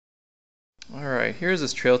Alright, here's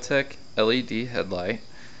this TrailTech LED headlight,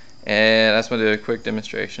 and I just want to do a quick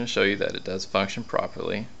demonstration to show you that it does function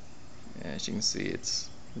properly. And as you can see, it's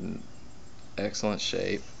in excellent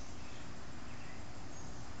shape.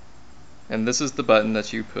 And this is the button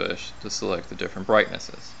that you push to select the different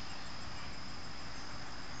brightnesses.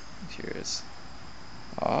 Here it's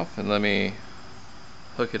off, and let me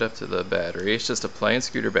hook it up to the battery. It's just a plain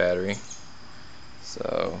scooter battery.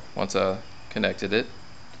 So once I connected it,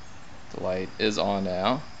 the light is on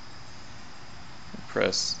now.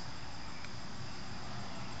 Press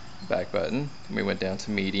back button, and we went down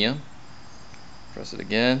to medium. Press it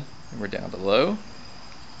again, and we're down to low.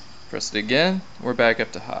 Press it again, and we're back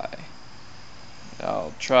up to high.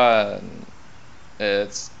 I'll try, and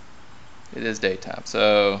it is daytime,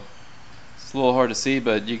 so it's a little hard to see,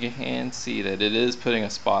 but you can see that it is putting a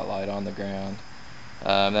spotlight on the ground.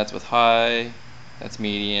 That's with high, that's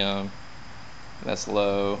medium, that's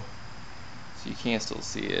low. So you can still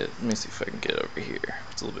see it. Let me see if I can get over here.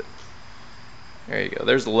 It's a little bit. There you go.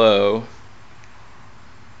 There's low.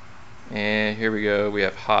 And here we go. We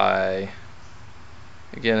have high.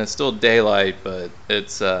 Again, it's still daylight, but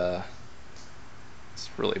it's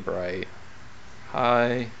really bright.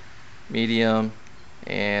 High, medium,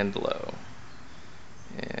 and low.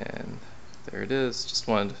 And there it is. Just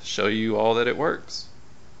wanted to show you all that it works.